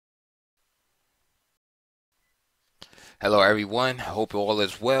Hello, everyone. Hope all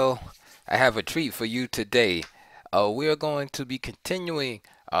is well. I have a treat for you today. We are going to be continuing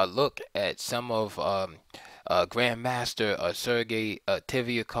our look at some of Grandmaster Sergei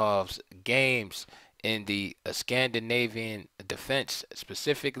Tiviakov's games in the Scandinavian defense,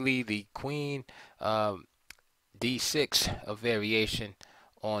 specifically the Queen um, D6 variation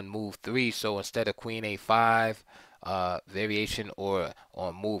on move 3. So instead of Queen A5 variation, or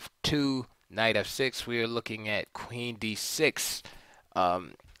on move 2, Knight F6, we are looking at Queen D6.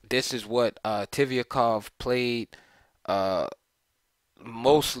 Um, this is what Tiviakov played uh,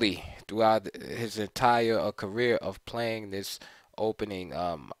 mostly throughout his entire career of playing this opening.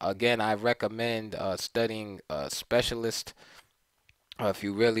 Again, I recommend studying specialist if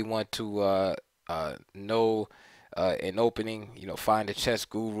you really want to know an opening. Find a chess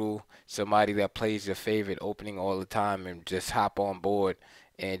guru, somebody that plays your favorite opening all the time, and just hop on board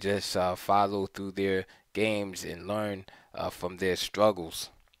and just follow through their games and learn from their struggles.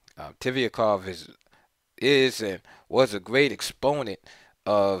 Tiviakov is and was a great exponent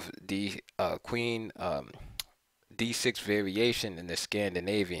of the Queen D6 variation in the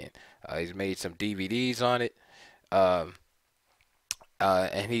Scandinavian. He's made some DVDs on it. Um,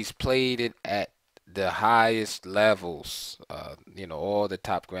 and he's played it at the highest levels, all the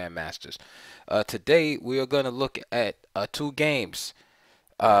top grandmasters. Today, we are going to look at two games.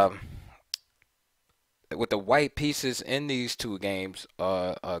 Um, with the white pieces in these two games,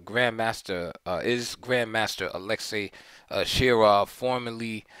 Grandmaster Alexei Shirov,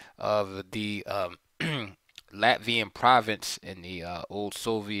 formerly of the Latvian province in the old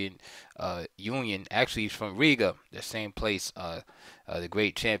Soviet Union. Actually, he's from Riga, the same place the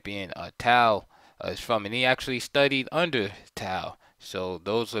great champion Tao is from, and he actually studied under Tao. So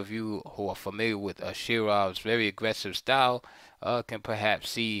those of you who are familiar with Shirov's very aggressive style can perhaps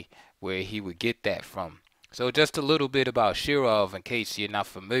see where he would get that from. So just a little bit about Shirov in case you're not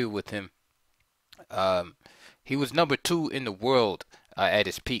familiar with him. Um, he was number 2 in the world at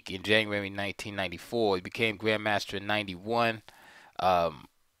his peak in January 1994. He became Grandmaster in 91. Um,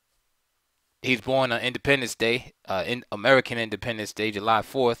 he's born on Independence Day, in American Independence Day, July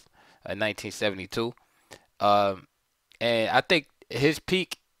 4th, 1972. Um, and I think his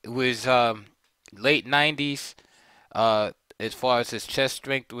peak was late 90s as far as his chess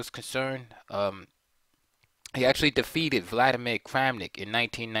strength was concerned. He actually defeated Vladimir Kramnik in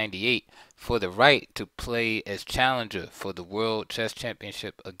 1998 for the right to play as challenger for the World Chess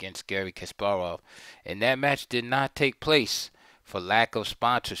Championship against Garry Kasparov. And that match did not take place for lack of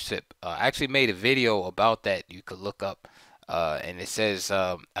sponsorship. I actually made a video about that you could look up. And it says,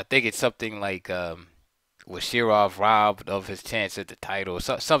 I think it's something like, was Shirov robbed of his chance at the title?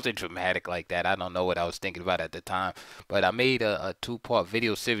 Something dramatic like that. I don't know what I was thinking about at the time. But I made a two-part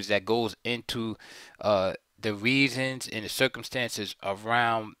video series that goes into the reasons and the circumstances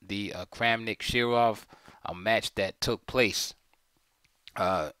around the Kramnik-Shirov match that took place.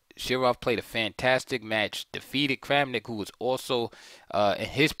 Shirov played a fantastic match, defeated Kramnik, who was also in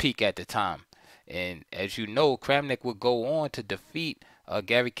his peak at the time. And as you know, Kramnik would go on to defeat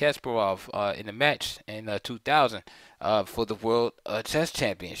Garry Kasparov in the match in 2000 for the World Chess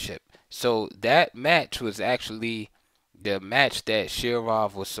Championship. So that match was actually the match that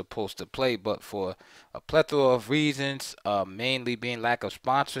Shirov was supposed to play, but for a plethora of reasons, mainly being lack of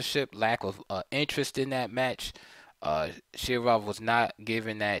sponsorship, lack of interest in that match, Shirov was not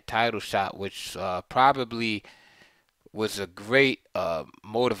given that title shot, which probably was a great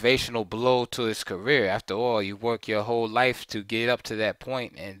motivational blow to his career. After all, you work your whole life to get up to that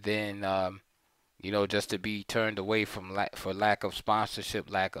point, and then just to be turned away from for lack of sponsorship,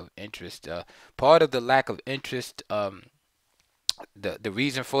 lack of interest. Part of the lack of interest, the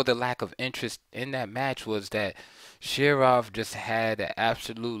reason for the lack of interest in that match was that Shirov just had an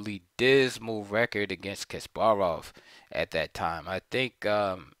absolutely dismal record against Kasparov at that time. I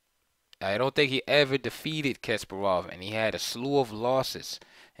don't think he ever defeated Kasparov, and he had a slew of losses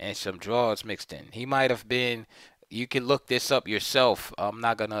and some draws mixed in. He might have been. You can look this up yourself. I'm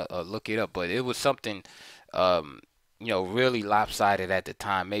not gonna look it up, but it was something, um, really lopsided at the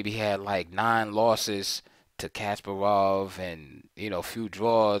time. Maybe he had like 9 losses to Kasparov and a few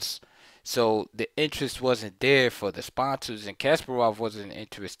draws. So the interest wasn't there for the sponsors, and Kasparov wasn't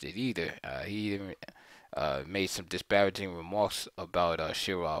interested either. He even made some disparaging remarks about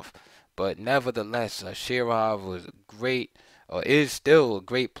Shirov. But nevertheless, Shirov was great, or is still a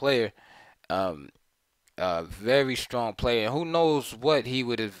great player. Um, very strong player. Who knows what he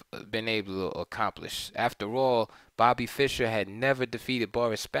would have been able to accomplish? After all, Bobby Fischer had never defeated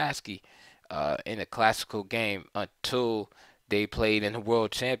Boris Spassky in a classical game until they played in the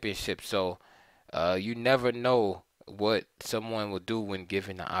World Championship. So you never know what someone will do when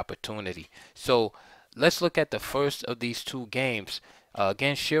given the opportunity. So let's look at the first of these two games.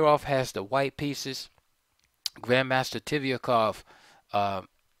 Again, Shirov has the white pieces. Grandmaster Tiviakov, uh,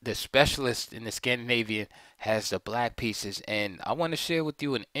 the specialist in the Scandinavian, has the black pieces. And I want to share with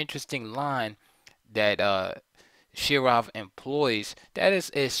you an interesting line that Shirov employs that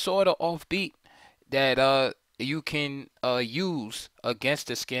is sort of offbeat that you can use against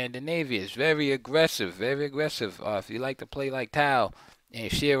the Scandinavians. Very aggressive, very aggressive. If you like to play like Tao and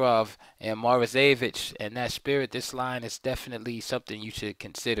Shirov and Morozevich and that spirit, this line is definitely something you should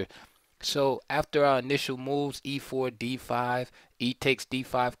consider. So after our initial moves, e4, d5, e takes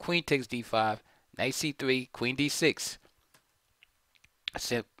d5, queen takes d5, knight c3, queen d6,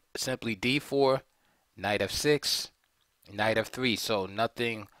 simply d4, knight f6, knight f3. So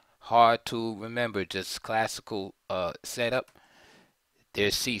nothing hard to remember, just classical setup.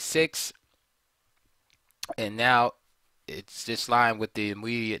 There's c6, and now it's this line with the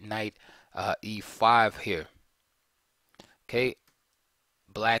immediate knight e5 here. Okay,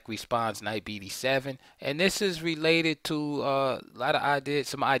 black responds knight bd7, and this is related to a lot of ideas,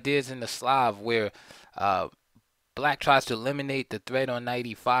 some ideas in the Slav where black tries to eliminate the threat on knight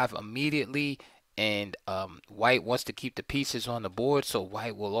e5 immediately, and white wants to keep the pieces on the board, so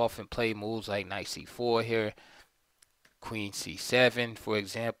white will often play moves like knight c4 here, queen c7 for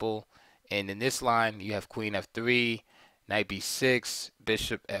example, and in this line you have queen f3, knight b6,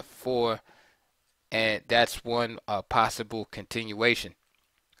 bishop f4, and that's one possible continuation.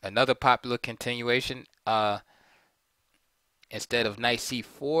 Another popular continuation, instead of knight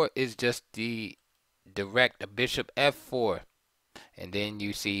c4, is just the direct bishop f4, and then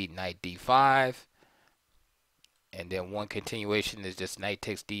you see knight d5, and then one continuation is just knight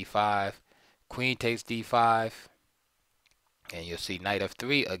takes d5, queen takes d5, and you'll see knight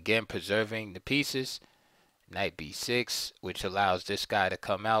f3, again preserving the pieces, knight b6, which allows this guy to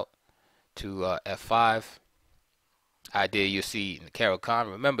come out to f5. Idea you see in the Caro-Kann.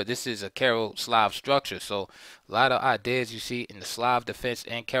 Remember, this is a Caro-Slav structure, so a lot of ideas you see in the Slav defense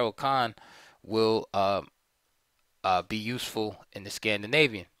and Caro-Kann will be useful in the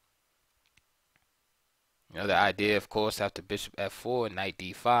Scandinavian. Another idea, of course, after bishop f4, knight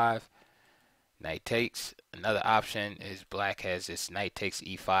d5, knight takes. Another option is black has this knight takes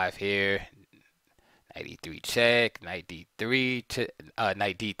e5 here, knight e3 check, knight d3,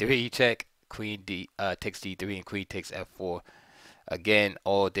 knight d3 check, queen takes d3, and queen takes f4. Again,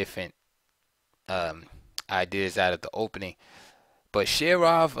 all different ideas out of the opening. But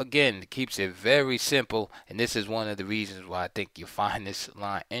Shirov, again, keeps it very simple, and this is one of the reasons why I think you find this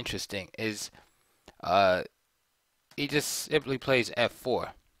line interesting, is he just simply plays f4.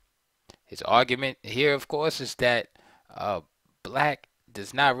 His argument here, of course, is that black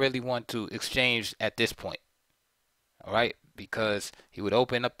does not really want to exchange at this point, all right? Because he would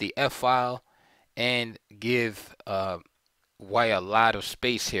open up the f file and give white a lot of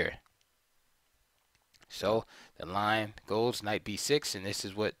space here. So the line goes knight b6, and this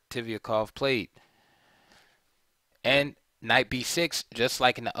is what Tiviakov played. And knight b6, just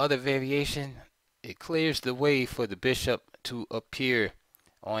like in the other variation, it clears the way for the bishop to appear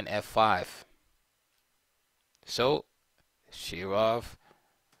on f5. So Shirov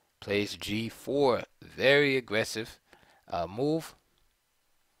plays g4, very aggressive move,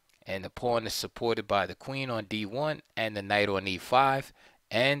 and the pawn is supported by the queen on d1 and the knight on e5,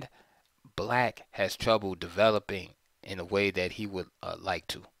 and black has trouble developing in a way that he would like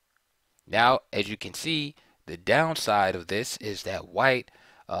to. Now, as you can see, the downside of this is that white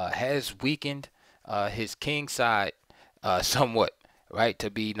has weakened his king side somewhat, right, to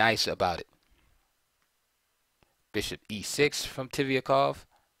be nice about it. Bishop e6 from Tiviakov,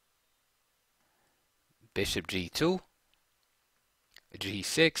 bishop g2,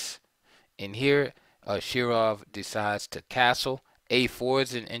 g6, and here Shirov decides to castle. a4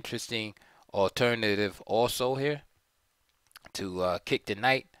 is an interesting alternative also here to kick the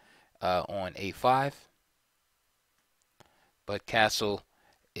knight on a5, but castle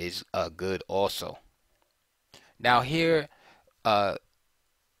is good also. Now here the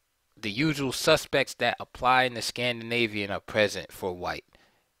usual suspects that apply in the Scandinavian are present for white.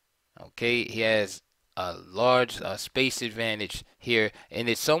 Okay, he has a large space advantage here, and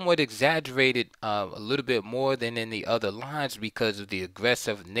it's somewhat exaggerated a little bit more than in the other lines because of the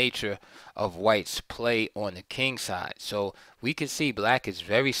aggressive nature of white's play on the king side. So we can see black is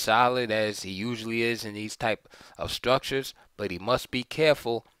very solid, as he usually is in these type of structures, but he must be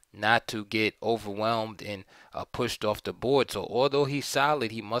careful not to get overwhelmed and pushed off the board. So although he's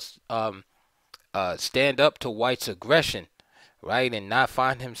solid, he must stand up to white's aggression, right, and not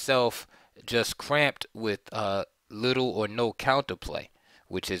find himself just cramped with little or no counterplay,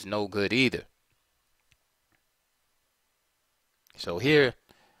 which is no good either. So here,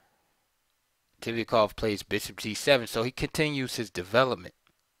 Tiviakov plays bishop g7, so he continues his development.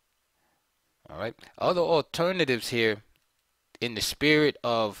 All right. Other alternatives here, in the spirit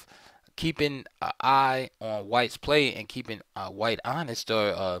of keeping an eye on White's play and keeping White honest,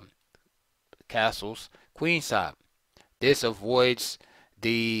 are castles queenside. This avoids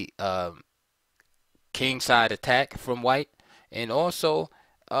the kingside attack from White, and also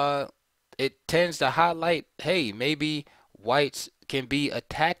uh, it tends to highlight, hey, maybe White's can be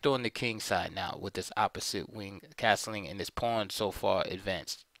attacked on the king side now with this opposite wing castling and this pawn so far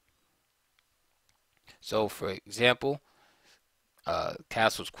advanced. So, for example,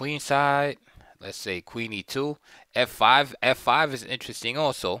 castles queen side. Let's say queen e2, f5. F5 is interesting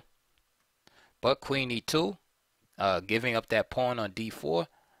also, but queen e2, giving up that pawn on d4.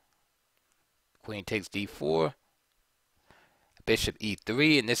 Queen takes d4. Bishop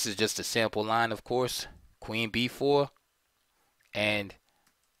e3, and this is just a sample line, of course. Queen b4, and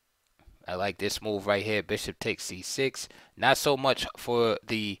I like this move right here. Bishop takes c6. Not so much for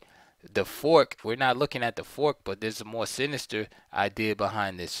the fork. We're not looking at the fork, but there's a more sinister idea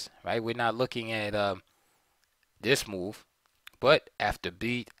behind this, right? We're not looking at this move, but after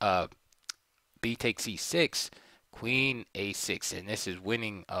b takes c6, queen a6, and this is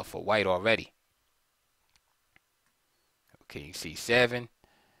winning for White already. Okay, c7,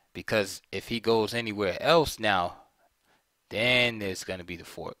 because if he goes anywhere else now, then there's going to be the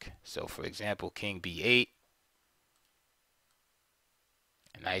fork. So, for example, king b8,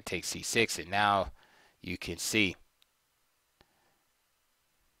 and knight takes c6, and now you can see.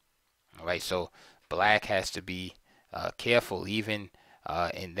 All right, so Black has to be careful, even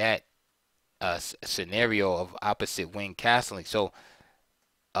in that scenario of opposite wing castling. So,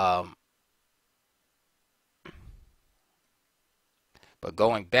 but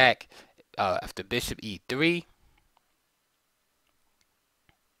going back after bishop e3,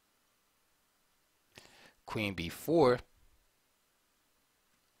 queen b4,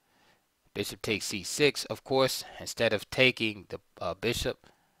 bishop takes c6. Of course, instead of taking the bishop,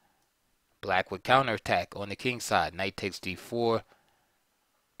 Black would counterattack on the king side. Knight takes d4,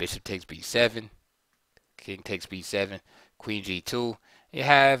 bishop takes b7, king takes b7, queen g2. You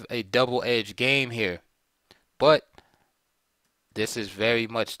have a double-edged game here, but this is very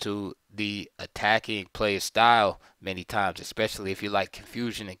much to the attacking player style many times, especially if you like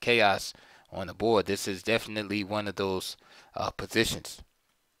confusion and chaos on the board. This is definitely one of those positions.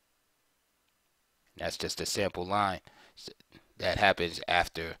 That's just a sample line that happens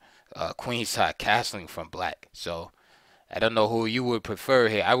after queenside castling from Black. So I don't know who you would prefer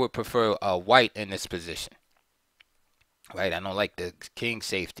here. I would prefer White in this position. Right? I don't like the king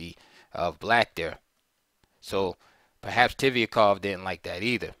safety of Black there. So perhaps Tiviakov didn't like that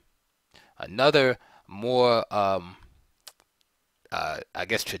either. Another more, I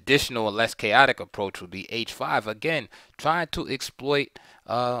guess, traditional or less chaotic approach would be h5. Again, trying to exploit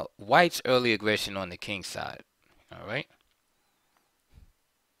White's early aggression on the king side. All right.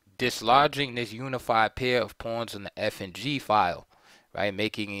 Dislodging this unified pair of pawns on the f and g file, right?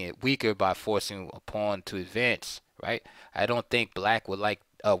 Making it weaker by forcing a pawn to advance, right? I don't think White would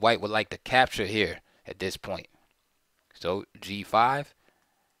like to capture here at this point. So g5,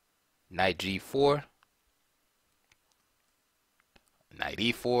 knight g4, knight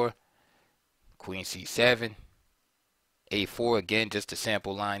e4, queen c7, a4, again, just a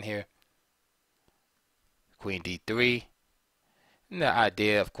sample line here. Queen d3. And the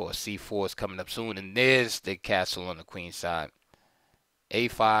idea, of course, c4 is coming up soon, and there's the castle on the queen side.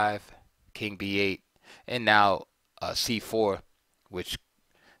 a5, king b8, and now c4, which,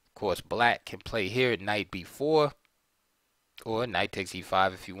 of course, Black can play here. Knight b4, or knight takes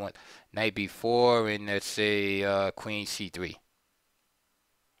e5 if you want. Knight b4, and let's say queen c3.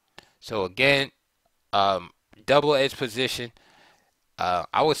 So again, double-edged position.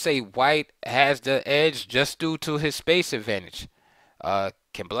 I would say White has the edge just due to his space advantage.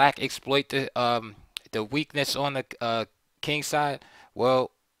 Can Black exploit the weakness on the king side?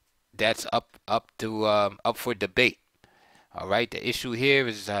 Well, that's up for debate. All right. The issue here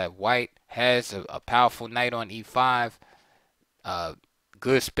is White has a powerful knight on e5,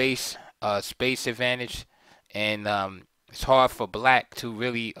 good space advantage, and it's hard for Black to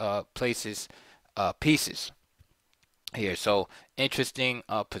really place his pieces here. So interesting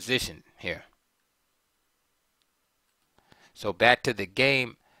position here. So back to the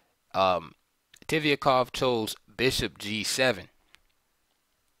game, Tiviakov chose bishop g7.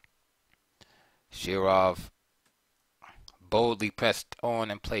 Shirov boldly pressed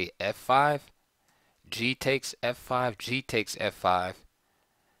on and played f5, G takes f5, G takes f5,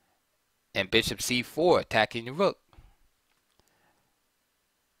 and bishop c4 attacking the rook.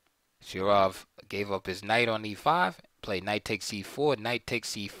 Shirov gave up his knight on e5, played knight takes c4, knight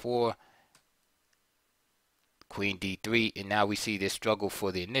takes c4, queen d3, and now we see this struggle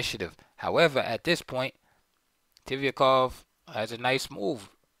for the initiative. However, at this point, Tiviakov has a nice move,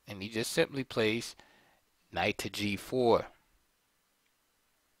 and he just simply plays knight to g4,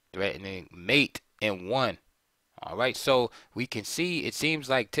 threatening mate in 1. Alright, so we can see it seems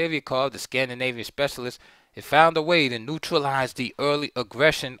like Tiviakov, the Scandinavian specialist, has found a way to neutralize the early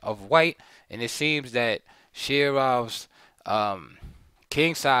aggression of white, and it seems that Shirov's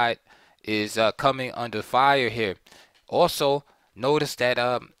king side is coming under fire here. Also, notice that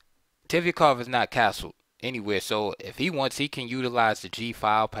Tiviakov is not castled anywhere, so if he wants, he can utilize the g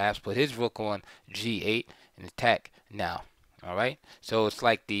file, perhaps put his rook on g8 and attack now. Alright, so it's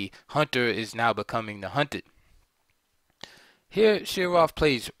like the hunter is now becoming the hunted. Here, Shirov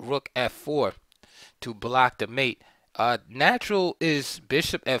plays rook f4 to block the mate. Natural is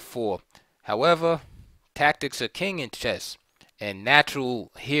bishop f4. However, tactics are king in chess, and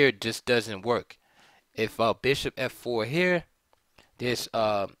natural here just doesn't work. If bishop f4 here, there's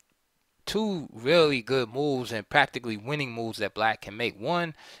two really good moves and practically winning moves that black can make.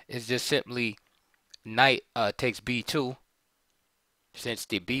 One is just simply knight takes b2, since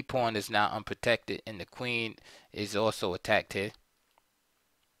the b pawn is now unprotected and the queen is also attacked here.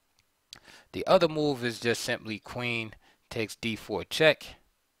 The other move is just simply queen takes d4 check.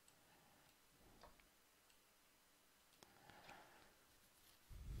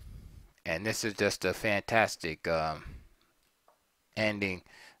 And this is just a fantastic ending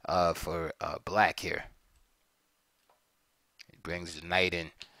for black here. It brings the knight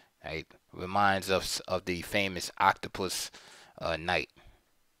in. Right? Reminds us of the famous octopus knight.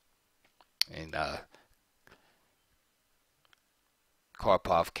 And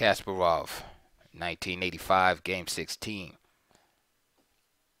Karpov-Kasparov, 1985, game 16.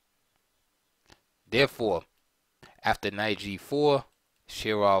 Therefore, after knight g4,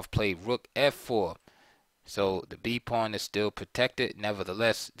 Shirov played rook f4. So the b pawn is still protected.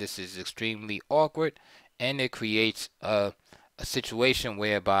 Nevertheless, this is extremely awkward, and it creates a situation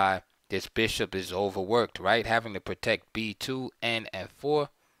whereby this bishop is overworked, right? Having to protect b2 and f4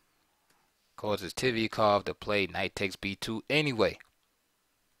 causes Tiviakov to play knight takes b2 anyway.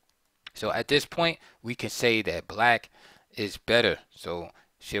 So at this point, we can say that black is better. So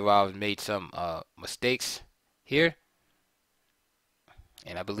Shirov made some mistakes here,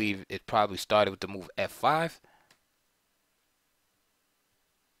 and I believe it probably started with the move f5.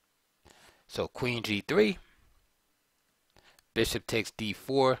 So queen g3, bishop takes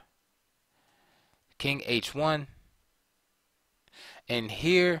d4, king h1, and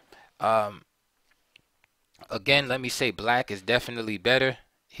here again, let me say black is definitely better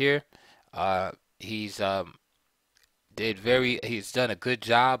here. He's done a good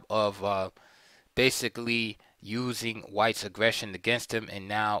job of basically using white's aggression against him, and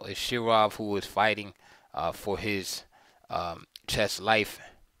now it's Shirov who is fighting for his chess life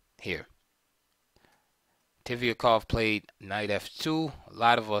here. Tiviakov played knight f2. A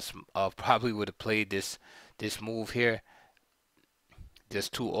lot of us probably would have played this move here. There's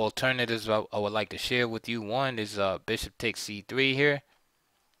two alternatives I would like to share with you. One is bishop takes c3 here,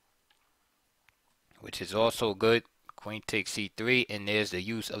 which is also good. Queen takes c3, and there's the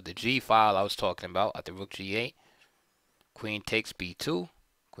use of the g file I was talking about at the rook g8. Queen takes b2,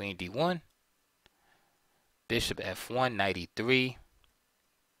 queen d1, bishop f1, knight e3,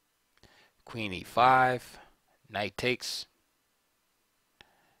 queen e5, knight takes,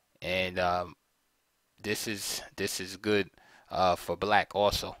 and this is good for black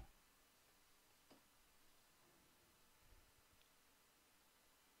also.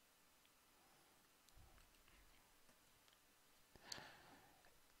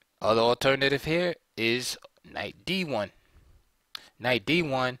 Other alternative here is knight d1. Knight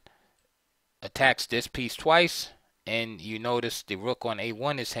d1 attacks this piece twice, and you notice the rook on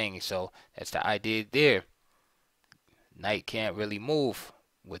a1 is hanging, so that's the idea there. Knight can't really move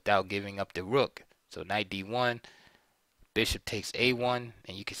without giving up the rook. So knight d1, bishop takes a1,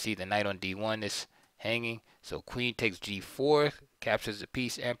 and you can see the knight on d1 is hanging. So queen takes g4, captures the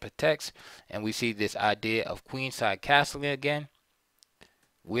piece and protects, and we see this idea of queenside castling again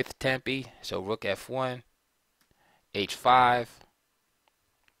with tempi. So rook f1, h5,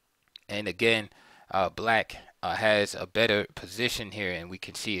 and again black has a better position here, and we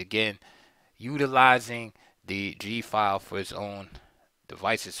can see again utilizing the G file for its own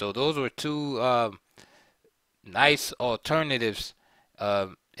devices. So those were two nice alternatives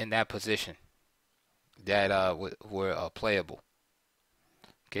in that position. that were playable.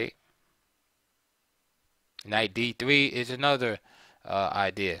 Okay, knight d3 is another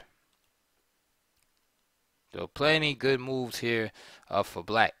idea. So plenty good moves here for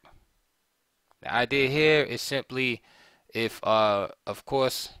black. The idea here is simply if of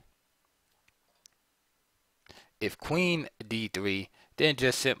course if queen d3, then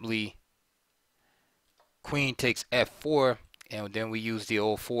just simply queen takes f4, and then we use the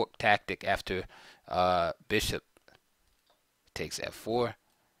old fork tactic after bishop takes f4,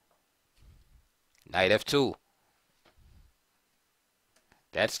 knight f2.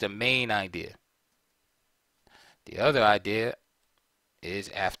 That's the main idea. The other idea is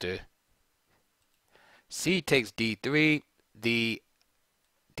after c takes d3, the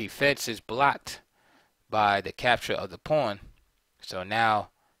defense is blocked by the capture of the pawn. So now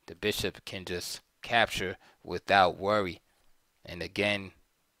the bishop can just capture without worry. And again,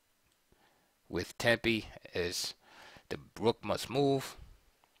 with tempi, as the rook must move.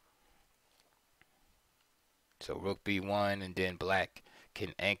 So rook b1, and then black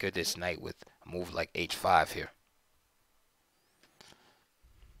can anchor this knight with a move like h5 here.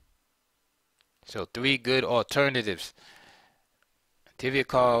 So three good alternatives.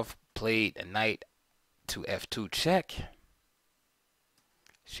 Tiviakov played a knight to f2 check.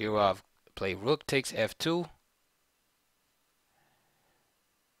 Shirov played rook takes f2.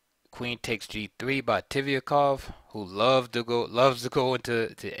 Queen takes g3 by Tiviakov, who loves to go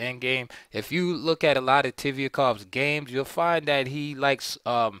into endgame. If you look at a lot of Tiviakov's games, you'll find that he likes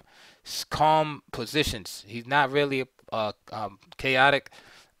calm positions. He's not really a chaotic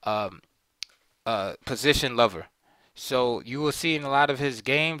position lover. So you will see in a lot of his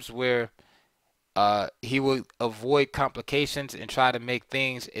games where he will avoid complications and try to make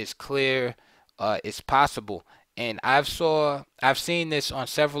things as clear as possible. And I've seen this on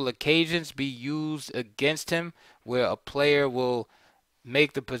several occasions be used against him, where a player will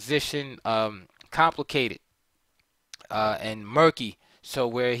make the position complicated and murky. So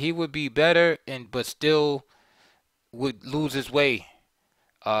where he would be better but still would lose his way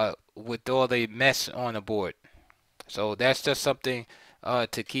with all the mess on the board. So that's just something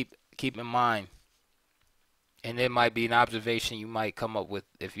to keep in mind. And it might be an observation you might come up with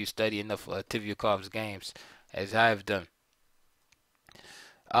if you study enough Tiviakov's games, as I have done.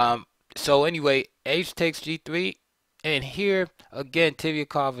 So anyway, h takes g3, and here again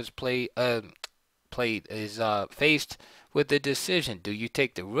Tiviakov is faced with the decision. Do you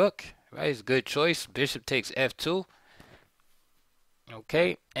take the rook? Right, it's a good choice. Bishop takes f2.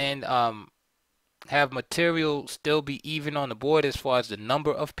 Okay, and have material still be even on the board as far as the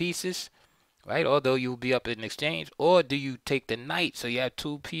number of pieces, right? Although you'll be up in exchange. Or do you take the knight so you have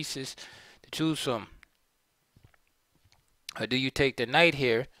two pieces to choose from? Or do you take the knight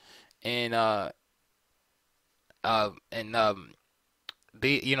here and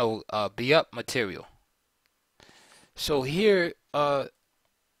be up material? So here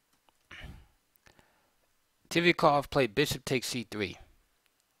Tiviakov played bishop takes c3.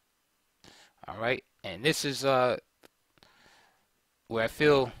 All right, and this is where I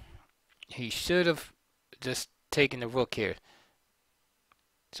feel he should have just taken the rook here.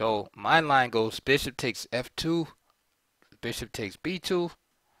 So my line goes bishop takes f2, bishop takes b2,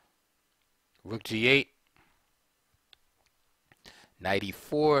 rook g8, knight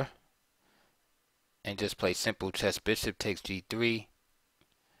e4, and just play simple chess. Bishop takes g3,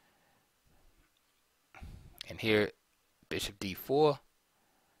 and here bishop d4,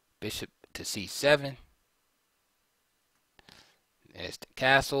 bishop to c7. There's the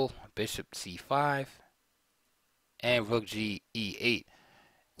castle, bishop c5, and rook e8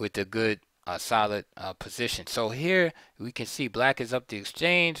 with a good solid position. So here we can see black is up the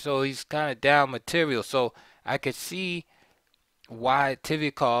exchange, so he's kind of down material. So I could see why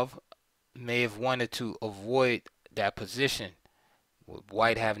Tiviakov may have wanted to avoid that position with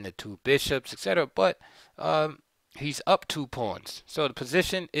white having the two bishops, etc. But he's up 2 pawns, so the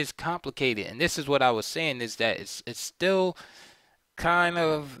position is complicated. And this is what I was saying, is that it's still kind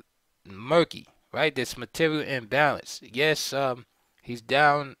of murky, right? This material imbalance. Yes, he's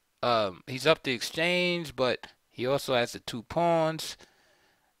down. He's up the exchange, but he also has the 2 pawns.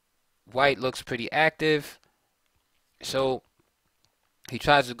 White looks pretty active, so he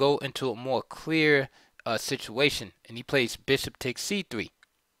tries to go into a more clear situation, and he plays bishop takes c3.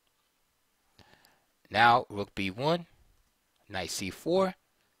 Now rook b1, knight c4,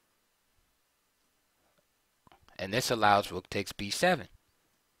 and this allows rook takes b7,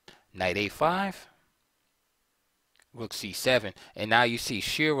 knight a5, rook c7, and now you see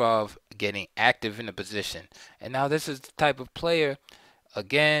Shirov getting active in the position. And now this is the type of player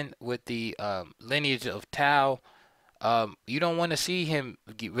again with the lineage of Tau, you don't want to see him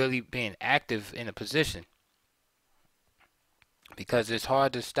really being active in a position because it's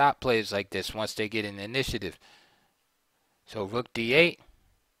hard to stop players like this once they get an initiative. So rook d8,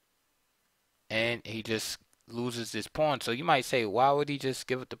 and he just loses his pawn. So you might say, why would he just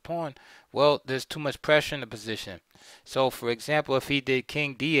give it the pawn? Well, there's too much pressure in the position. So for example, if he did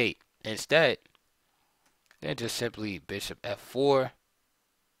king d8 instead, then just simply bishop f4,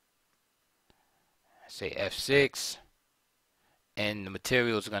 say f6, and the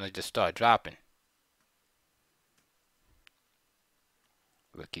material is going to just start dropping.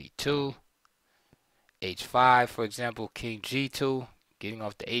 Rook e2, h5, for example, king g2, getting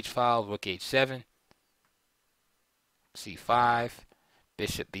off the h file, rook h7, c5,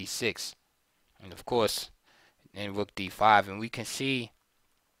 bishop b6, and of course, then rook d5, and we can see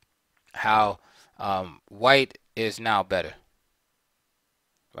how white is now better,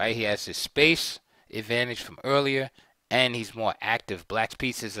 right? He has his space advantage from earlier, and he's more active. Black's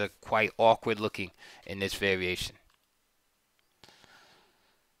pieces are quite awkward looking in this variation.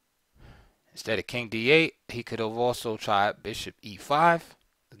 Instead of king d8, he could have also tried bishop e5,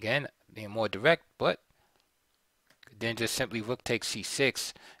 again being more direct, but then just simply rook takes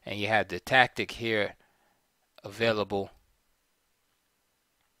c6, and you have the tactic here available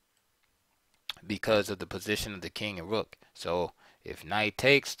because of the position of the king and rook. So if knight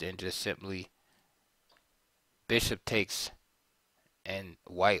takes, then just simply bishop takes, and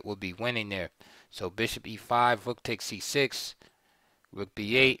white will be winning there. So bishop e5, rook takes c6, rook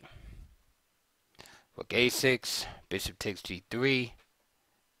b8, rook a6, bishop takes g3.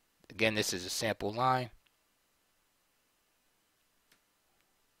 Again, this is a sample line.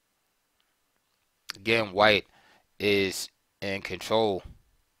 Again, white is in control.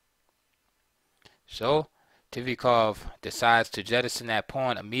 So Tiviakov decides to jettison that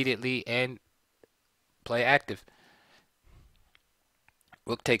pawn immediately and play active.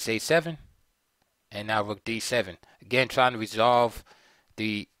 Rook takes a7, and now rook d7. Again, trying to resolve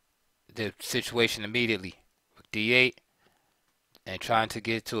the situation immediately. Rook d8, and trying to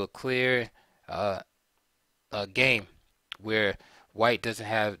get to a clear game where white doesn't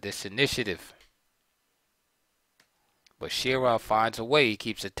have this initiative. But Shirov finds a way. He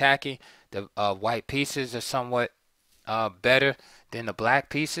keeps attacking. The white pieces are somewhat better than the black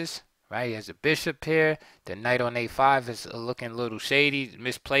pieces, right? He has a bishop here. The knight on a5 is looking a little shady,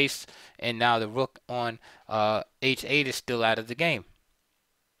 misplaced, and now the rook on h8 is still out of the game.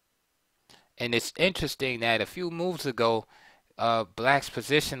 And it's interesting that a few moves ago, black's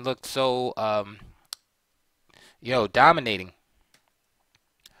position looked so, dominating.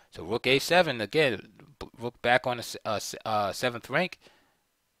 So rook a7 again. Rook back on the 7th rank.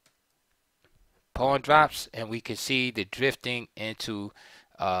 Pawn drops, and we can see the drifting into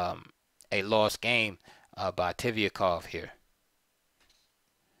a lost game by Tiviakov here.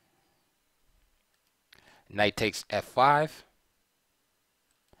 Knight takes f5.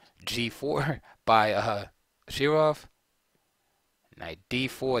 g4 by Shirov. Knight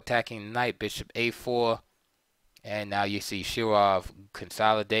d4 attacking the knight. Bishop a4. And now you see Shirov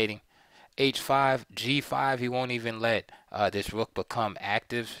consolidating. h5, g5, he won't even let this rook become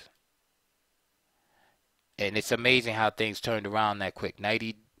active. And it's amazing how things turned around that quick.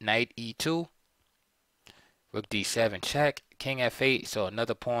 Knight e2, rook d7 check, king f8, so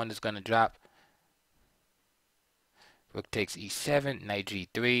another pawn is going to drop. Rook takes e7, knight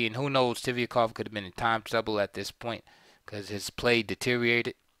g3, and who knows, Tiviakov could have been in time trouble at this point because his play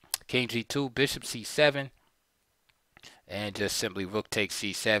deteriorated. King g2, bishop c7, and just simply rook takes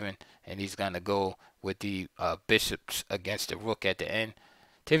c7, and he's going to go with the bishops against the rook at the end.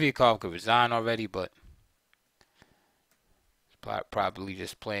 Tiviakov could resign already, but probably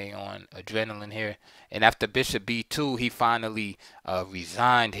just playing on adrenaline here. And after bishop b2, he finally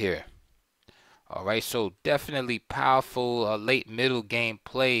resigned here. All right, so definitely powerful late middle game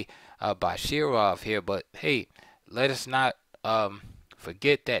play by Shirov here. But hey, let us not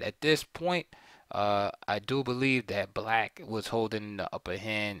forget that at this point, I do believe that black was holding the upper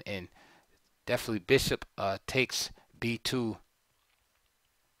hand, and definitely bishop takes b2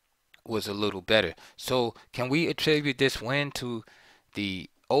 was a little better. So can we attribute this win to the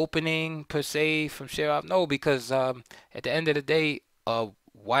opening per se from Shirov? No, because at the end of the day,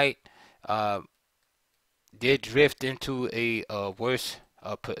 white did drift into a worse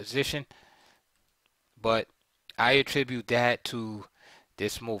position, but I attribute that to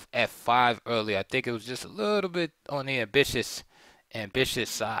this move f5 earlier. I think it was just a little bit on the ambitious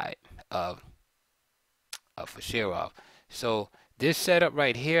side of for Shirov. So this setup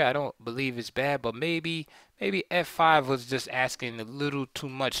right here, I don't believe is bad, but maybe f5 was just asking a little too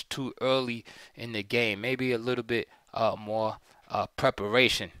much too early in the game. Maybe a little bit more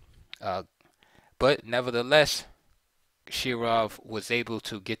preparation. But nevertheless, Shirov was able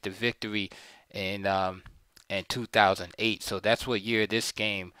to get the victory in 2008. So that's what year this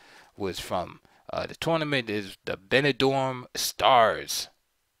game was from. The tournament is the Benidorm Stars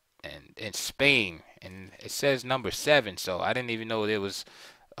in Spain, and it says number 7. So I didn't even know there was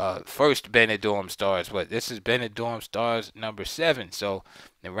first Benidorm Stars, but this is Benidorm Stars number 7. So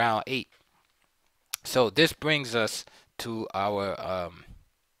in round 8. So this brings us to our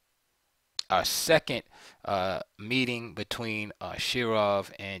second meeting between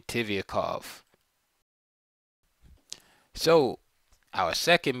Shirov and Tiviakov. So our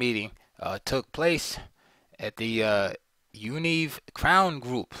second meeting took place at the Univ Crown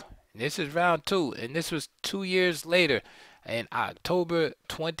Group. This is round 2, and this was 2 years later in October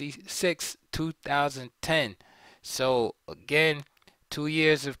 26, 2010. So again, 2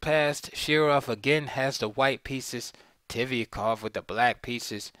 years have passed. Shirov again has the white pieces, Tiviakov with the black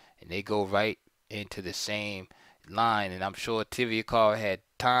pieces, and they go right into the same line. And I'm sure Tiviakov had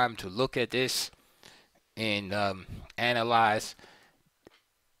time to look at this and analyze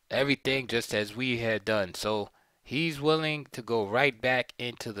everything just as we had done. So he's willing to go right back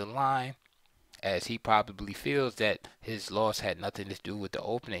into the line, as he probably feels that his loss had nothing to do with the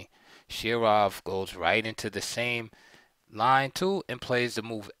opening. Shirov goes right into the same line too and plays the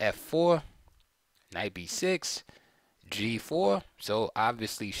move f4, knight b6, g4. So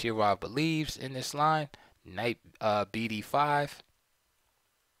obviously Shirov believes in this line. Knight bd5,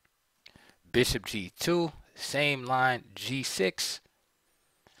 bishop g2, same line, g6.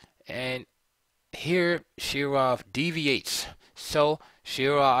 And here Shirov deviates. So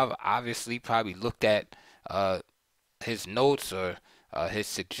Shirov obviously probably looked at his notes or his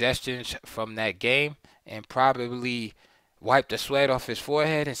suggestions from that game and probably wiped the sweat off his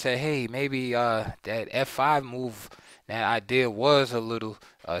forehead and said, hey, maybe that f5 move, that idea was a little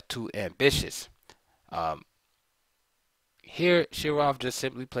too ambitious. Here Shirov just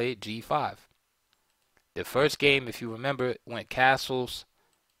simply played g5. The first game, if you remember, went castles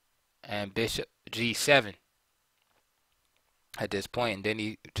and bishop g7 at this point, and then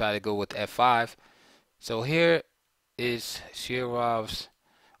he tried to go with f5. So here is Shirov's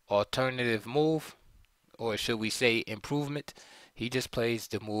alternative move, or should we say improvement. He just plays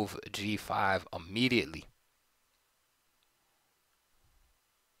the move g5 immediately.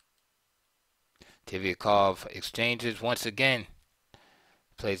 Tiviakov exchanges once again.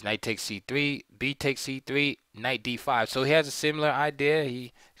 Plays knight takes c3, b takes c3, knight d5. So he has a similar idea.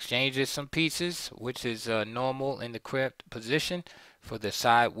 He exchanges some pieces, which is normal in the cramped position. For the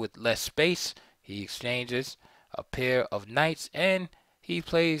side with less space, he exchanges a pair of knights, and he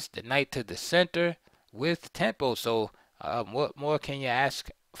plays the knight to the center with tempo. So what more can you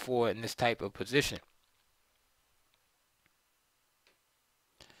ask for in this type of position?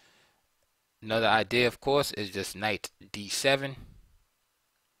 Another idea, of course, is just knight d7.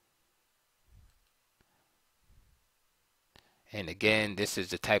 And again, this is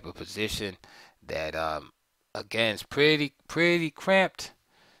the type of position that, again, is pretty cramped,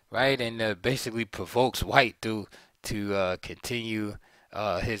 right? And basically provokes white to continue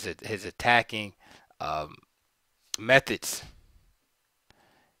his attacking methods.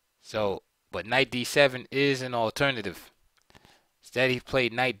 So, but knight d7 is an alternative. Instead, he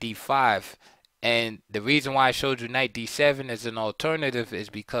played knight d5. And the reason why I showed you knight d7 as an alternative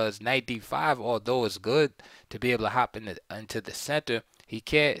is because knight d5, although it's good to be able to hop into the center, he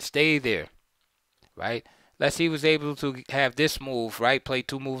can't stay there, right? Unless he was able to have this move, right? Play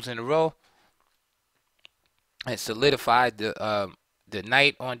 2 moves in a row and solidify the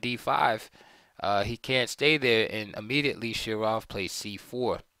knight on d5. He can't stay there, and immediately Shirov plays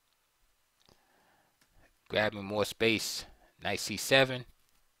c4, grabbing more space. Knight c7.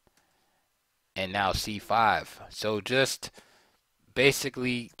 And now c5. So just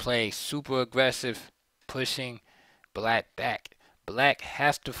basically playing super aggressive, pushing black back. Black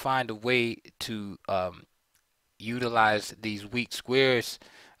has to find a way to utilize these weak squares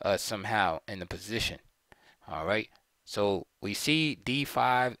somehow in the position. All right. So we see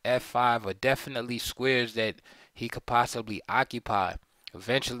d5, f5 are definitely squares that he could possibly occupy.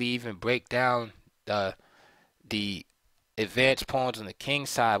 Eventually even break down the advanced pawns on the king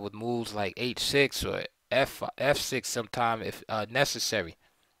side with moves like h6 or f6 sometime if necessary.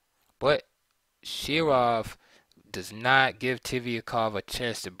 But Shirov does not give Tiviakov a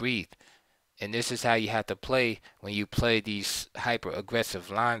chance to breathe. And this is how you have to play when you play these hyper aggressive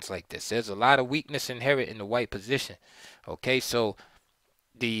lines like this. There's a lot of weakness inherent in the white position. Okay, so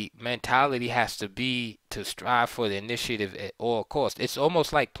the mentality has to be to strive for the initiative at all costs. It's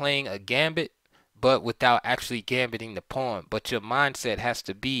almost like playing a gambit, but without actually gambiting the pawn. But your mindset has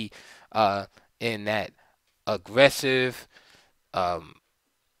to be in that aggressive um,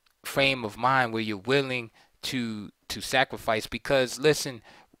 frame of mind where you're willing to sacrifice. Because listen,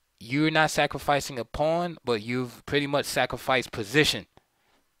 you're not sacrificing a pawn, but you've pretty much sacrificed position.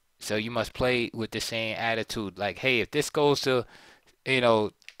 So you must play with the same attitude. Like, hey, if this goes to, you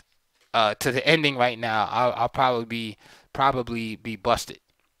know, to the ending right now, I'll probably be busted.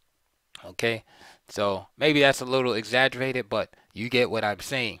 Okay, so maybe that's a little exaggerated, but you get what I'm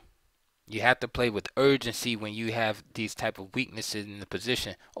saying. You have to play with urgency when you have these type of weaknesses in the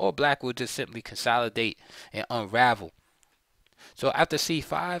position, or black will just simply consolidate and unravel. So after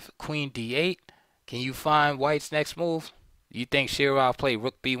c5, queen d8, can you find white's next move? You think Shirov played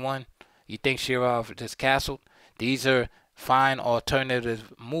rook b1? You think Shirov just castled? These are fine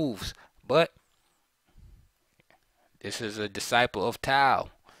alternative moves, but this is a disciple of Tao,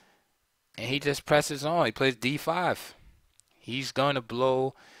 and he just presses on. He plays d5. He's going to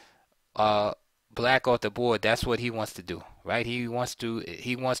blow uh, black off the board. That's what he wants to do, right? He wants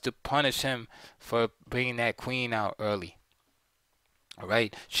to punish him for bringing that queen out early. All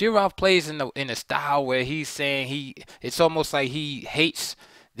right, Shirov plays in a style where he's saying it's almost like he hates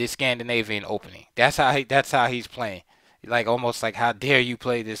the Scandinavian opening. That's how he's playing. Like almost like, how dare you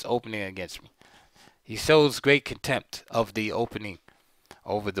play this opening against me? He shows great contempt of the opening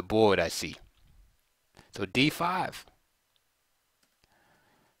over the board, I see. So d5.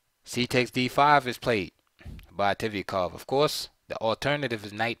 C takes d5 is played by Tiviakov. Of course, the alternative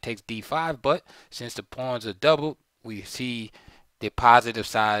is knight takes d5, but since the pawns are doubled, we see the positive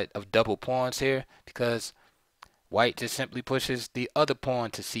side of double pawns here, because white just simply pushes the other pawn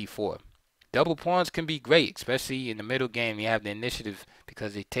to c4. Double pawns can be great, especially in the middle game. You have the initiative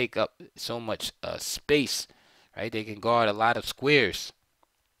because they take up so much space, right? They can guard a lot of squares.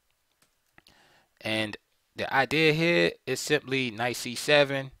 And the idea here is simply knight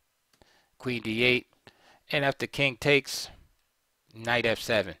c7, queen d8, and after king takes, knight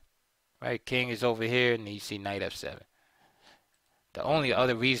f7. Right? King is over here, and you see knight f7. The only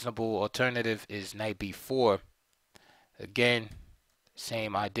other reasonable alternative is knight b4. Again,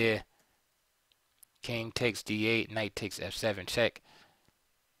 same idea. King takes d8, knight takes f7 check.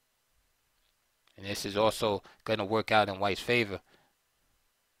 And this is also going to work out in white's favor.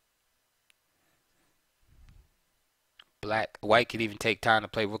 White could even take time to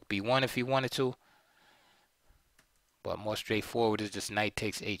play rook b1 if he wanted to. But more straightforward is just knight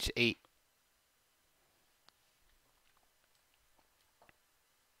takes h8.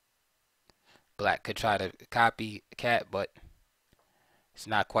 Black could try to copy cat, but it's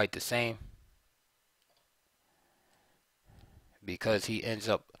not quite the same, because he ends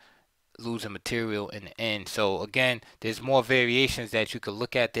up losing material in the end. So again, there's more variations that you could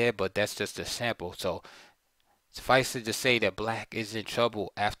look at there, but that's just a sample. So suffice it to say that black is in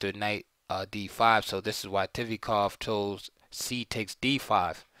trouble after knight d5. So this is why Tiviakov chose c takes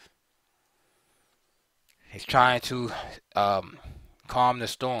d5. He's trying to calm the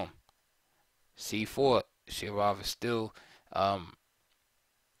storm. c4, Shirov is still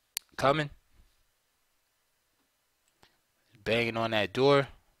coming, banging on that door,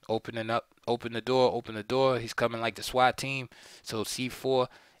 open the door. He's coming like the SWAT team. So c4,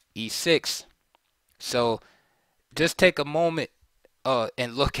 e6. So just take a moment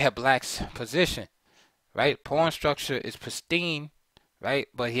and look at black's position, right? Pawn structure is pristine, right?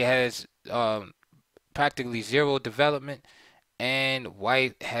 But he has practically zero development, and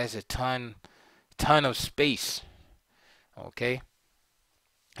white has a ton of space. Okay,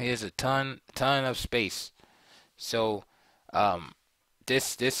 he has a ton of space. So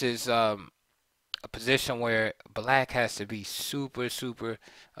this is a position where black has to be super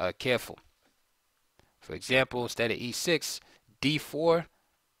careful. For example, instead of e6, d4,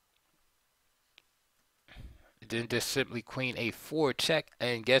 then just simply queen a4 check,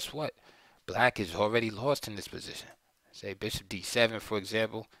 and guess what? Black is already lost in this position. Say bishop d7, for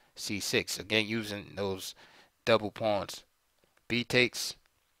example, c6. Again, using those double pawns. B takes,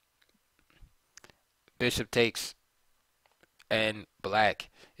 bishop takes, and black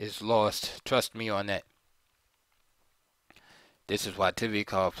is lost. Trust me on that. This is why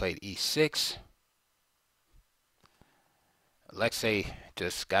Tiviakov played e6. Alexei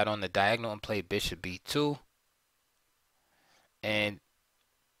just got on the diagonal and played bishop b2. And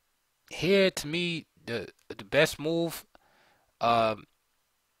here, to me, the best move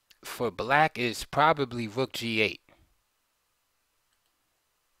for black is probably rook g8.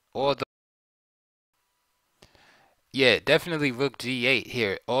 Although, yeah, definitely rook g8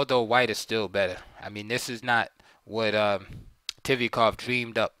 here. Although white is still better. I mean, this is not what Tiviakov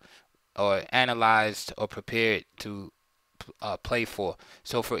dreamed up or analyzed or prepared to play for.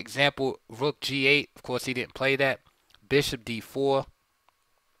 So, for example, rook g8. Of course, he didn't play that. Bishop d4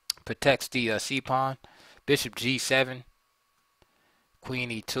 protects the c pawn. Bishop g7, queen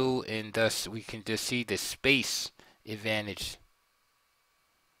e2, and thus we can just see the space advantage.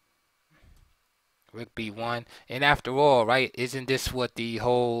 Rook b1, and after all, right? Isn't this what the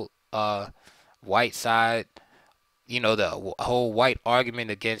whole white side, the whole white argument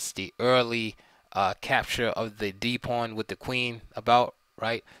against the early capture of the d pawn with the queen about,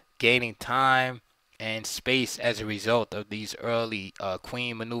 right? Gaining time and space as a result of these early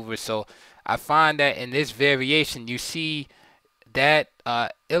queen maneuvers. So I find that in this variation, you see that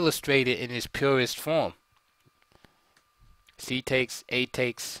illustrated in its purest form. C takes, A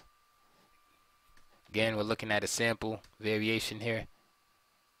takes. Again, we're looking at a sample variation here.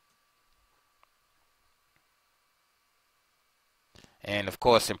 And of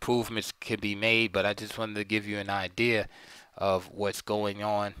course, improvements can be made, but I just wanted to give you an idea of what's going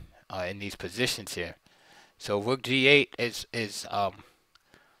on in these positions here. So rook g8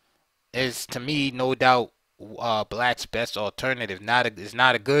 is to me no doubt black's best alternative. It's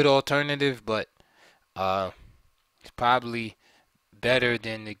not a good alternative, but it's probably better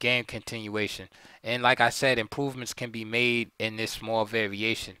than the game continuation. And like I said, improvements can be made in this small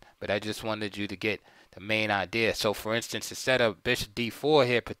variation, but I just wanted you to get the main idea. So for instance, instead of bishop d4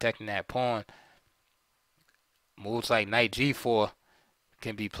 here protecting that pawn, moves like knight g4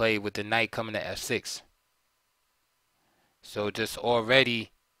 can be played with the knight coming to f6. So just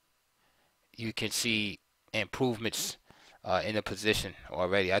already you can see improvements in the position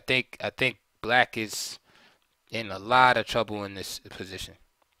already. I think black is in a lot of trouble in this position.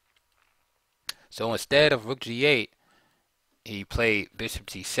 So instead of rook g8, he played bishop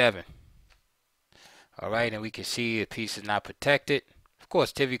g7. All right, and we can see the piece is not protected. Of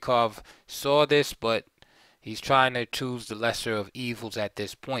course, Tiviakov saw this, but he's trying to choose the lesser of evils at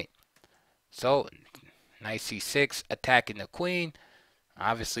this point. So, knight c6, attacking the queen.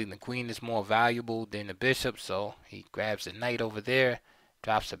 Obviously, the queen is more valuable than the bishop, so he grabs the knight over there,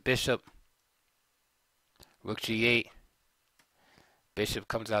 drops the bishop. Rook g8. Bishop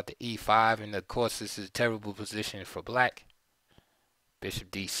comes out to e5, and of course, this is a terrible position for black.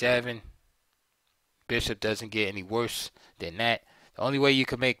 Bishop d7. Bishop doesn't get any worse than that. The only way you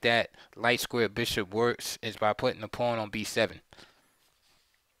can make that light square bishop works is by putting the pawn on b7.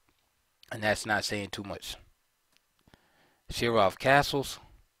 And that's not saying too much. Shirov castles.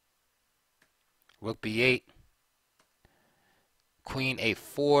 Rook b8. Queen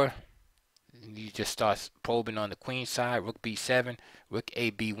a4. You just start probing on the queen side. Rook b7. Rook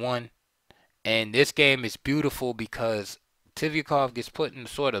a b1. And this game is beautiful because Tiviakov gets put in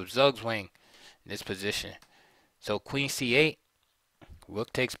sort of Zugzwang in this position. So queen c8.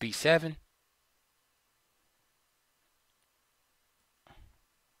 Rook takes b7.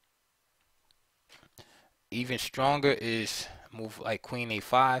 Even stronger is move like queen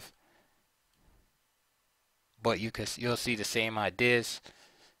a5. But you'll see the same ideas.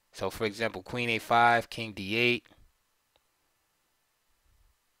 So for example, queen a5, king d8.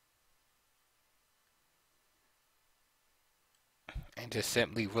 And just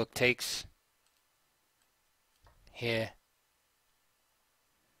simply rook takes here.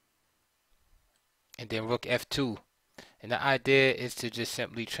 And then rook f2. And the idea is to just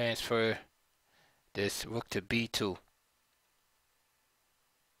simply transfer this rook to b2.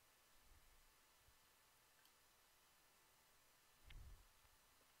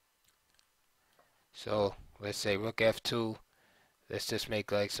 So let's say rook f2. Let's just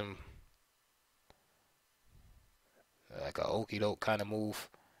make like some like a okie doke kind of move.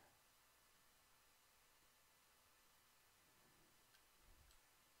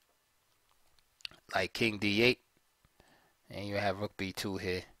 Like king d8. And you have rook b2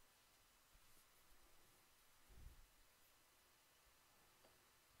 here.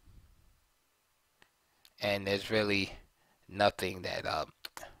 And there's really nothing that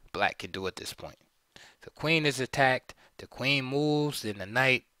black can do at this point. The queen is attacked, the queen moves, then the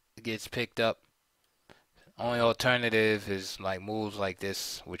knight gets picked up. Only alternative is like moves like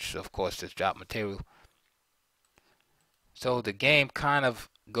this, which of course is drop material. So the game kind of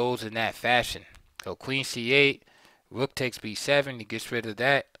goes in that fashion. So queen c8, rook takes b7, he gets rid of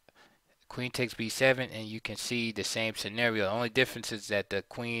that. Queen takes b7, and you can see the same scenario. The only difference is that the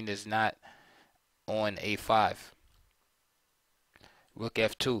queen is not on a5. Rook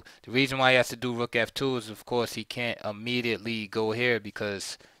F2. The reason why he has to do Rook F2 is, of course, he can't immediately go here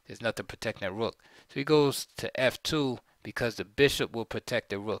because there's nothing protecting that rook. So he goes to F2 because the bishop will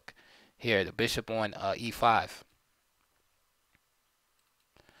protect the rook. Here, the bishop on E5.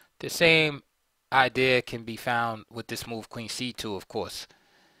 The same idea can be found with this move Queen C2, of course.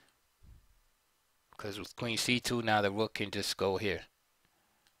 Because with Queen C2, now the rook can just go here.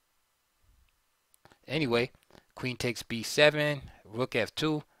 Anyway, Queen takes B7, Rook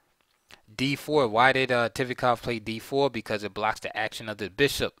F2. D4. Why did Tiviakov play D4? Because it blocks the action of the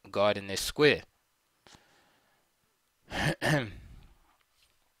bishop guarding this square.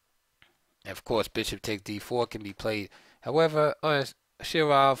 Of course, bishop takes D4 can be played. However,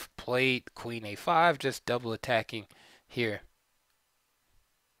 Shirov played Queen A5, just double attacking here.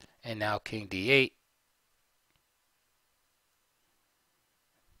 And now King D8.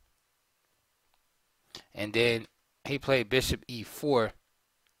 And then he played Bishop E4.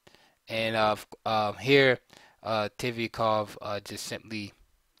 And here, Tiviakov just simply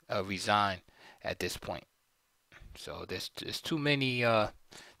resigned at this point. So there's too many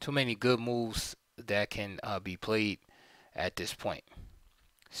good moves that can be played at this point.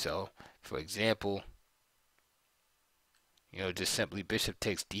 So, for example, just simply Bishop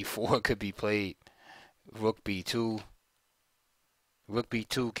takes D4 could be played. Rook B2. Rook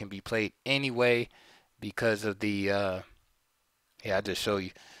B2 can be played anyway because of the here I'll just show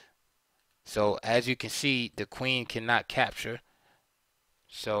you. So as you can see, the queen cannot capture.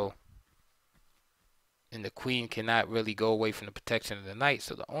 So, and the queen cannot really go away from the protection of the knight.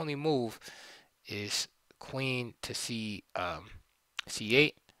 So the only move is queen to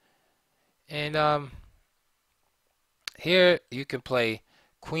C8. And here you can play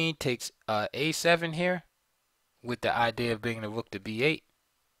queen takes A7 here with the idea of bringing the rook to B8.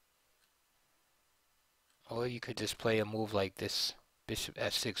 Or you could just play a move like this, bishop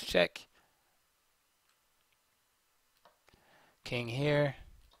F6 check. King here.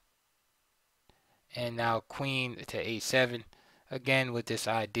 And now queen to A7. Again with this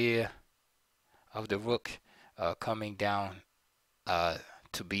idea of the rook coming down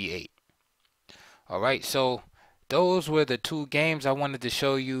to B8. Alright, so those were the two games I wanted to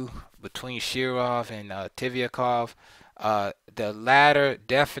show you between Shirov and Tiviakov. The latter,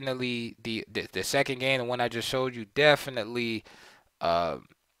 definitely, the second game, the one I just showed you, definitely a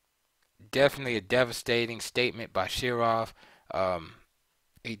devastating statement by Shirov.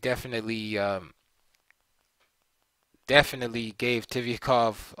 He definitely gave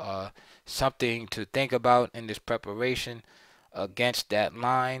Tiviakov something to think about in this preparation against that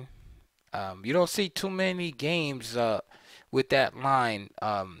line. You don't see too many games with that line.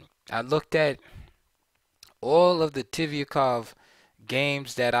 I looked at all of the Tiviakov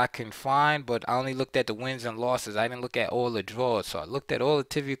games that I can find, but I only looked at the wins and losses. I didn't look at all the draws. So I looked at all the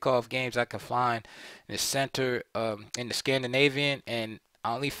Tiviakov games I could find in the center, in the Scandinavian, and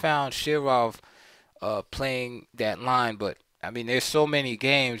I only found Shirov playing that line. But I mean, there's so many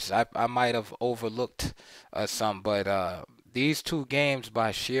games I might have overlooked some, but these two games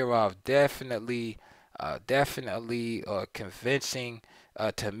by Shirov definitely convincing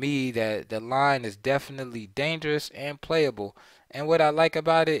to me that the line is definitely dangerous and playable. And what I like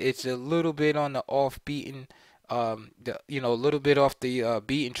about it, it's a little bit on the off-beaten, a little bit off the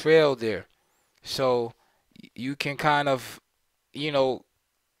beaten trail there. So you can kind of,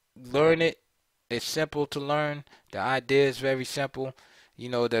 learn it. It's simple to learn. The idea is very simple.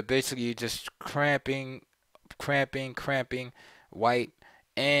 That basically you're just cramping white,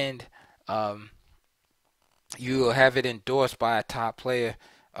 and you will have it endorsed by a top player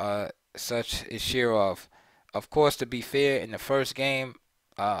such as Shirov. Of course, to be fair, in the first game,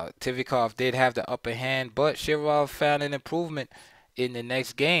 Tiviakov did have the upper hand, but Shirov found an improvement in the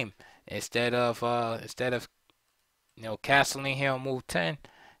next game. Instead of castling here on move 10,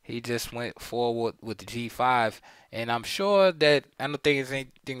 he just went forward with the G5. And I'm sure that I don't think there's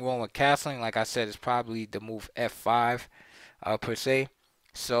anything wrong with castling. Like I said, it's probably the move F5 per se.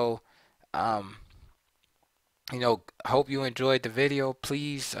 So, I hope you enjoyed the video.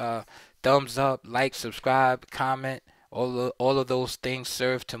 Please thumbs up, like, subscribe, comment. All of those things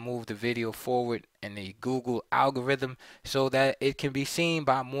serve to move the video forward in the Google algorithm so that it can be seen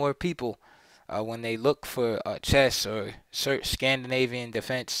by more people when they look for chess or search Scandinavian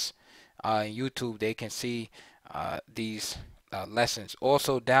defense on YouTube. They can see these lessons.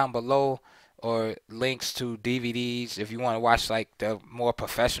 Also down below or links to DVDs if you want to watch like the more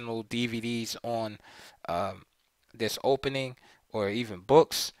professional DVDs on this opening, or even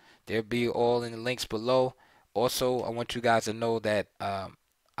books. They'll be all in the links below. Also, I want you guys to know that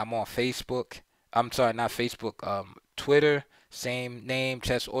I'm on Facebook. I'm sorry, not Facebook. Twitter, same name,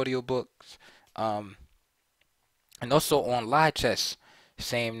 chess audiobooks. And also on live chess,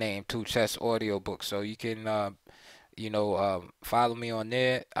 same name too, chess audiobooks. So you can follow me on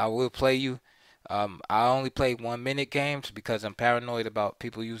there. I will play you. I only play 1 minute games because I'm paranoid about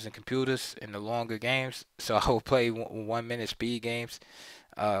people using computers in the longer games. So I will play 1 minute speed games.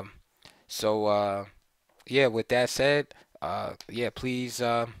 Um, so yeah, with that said, yeah, please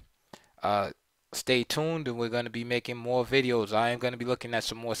uh, stay tuned, and we're going to be making more videos. I am going to be looking at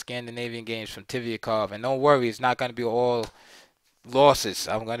some more Scandinavian games from Tiviakov, and don't worry, it's not going to be all losses.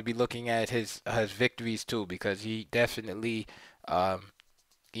 I'm going to be looking at his victories too, because he definitely, um,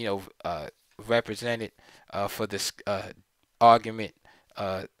 you know, represented for this argument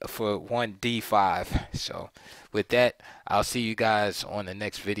for 1d5. So with that, I'll see you guys on the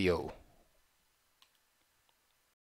next video.